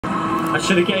I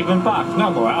should have gave them back. No,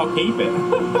 I'm alright, I'll keep it.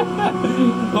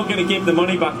 I'm not going to give the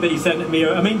money back that he sent me.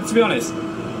 I mean, to be honest,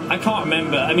 I can't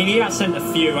remember. I mean, he has sent a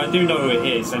few. I do know who it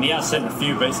is, and he has sent a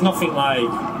few, but it's nothing like...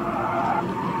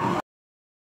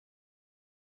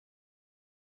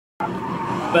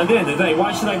 But at the end of the day,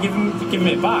 why should I give him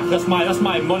it back? That's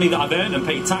my money that I've earned and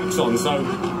paid tax on. So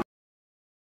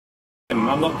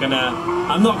I'm not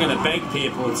gonna beg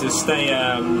people to stay.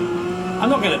 I'm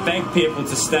not gonna beg people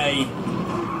to stay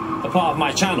a part of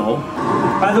my channel.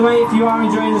 By the way, if you are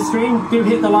enjoying the stream, do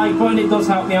hit the like button. It does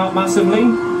help me out massively.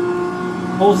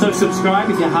 Also subscribe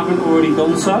if you haven't already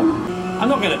done so. I'm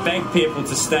not gonna beg people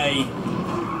to stay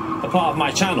a part of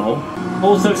my channel.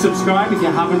 Also subscribe if you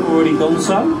haven't already done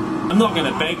so. I'm not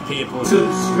going to beg people to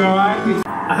subscribe.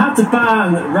 I had to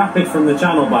ban Rapid from the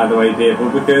channel, by the way, people,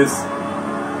 because...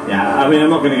 Yeah, I mean, I'm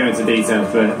not going to go into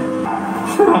details, but...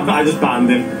 I just banned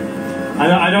him.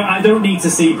 I don't need to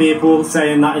see people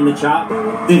saying that in the chat.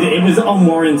 It was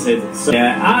unwarranted. So,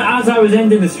 yeah, as I was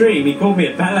ending the stream, he called me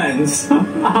a bellends.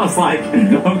 I was like,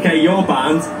 okay, you're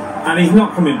banned, and he's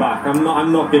not coming back. I'm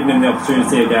not giving him the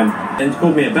opportunity again. And he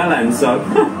called me a bellend, so...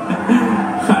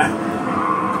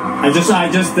 I've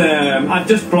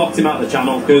just blocked him out of the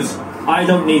channel because I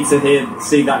don't need to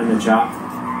see that in the chat.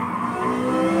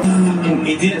 Fucking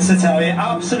idiots, I tell you,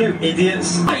 absolute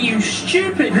idiots. You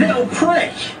stupid little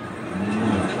prick!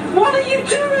 What are you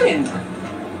doing?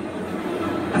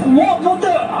 What the?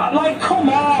 Like, come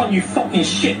on, you fucking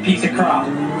shit piece of crap!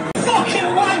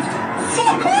 Fucking wank!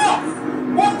 Fuck off!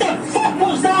 What the fuck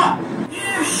was that?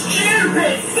 You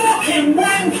stupid fucking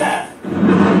wanker!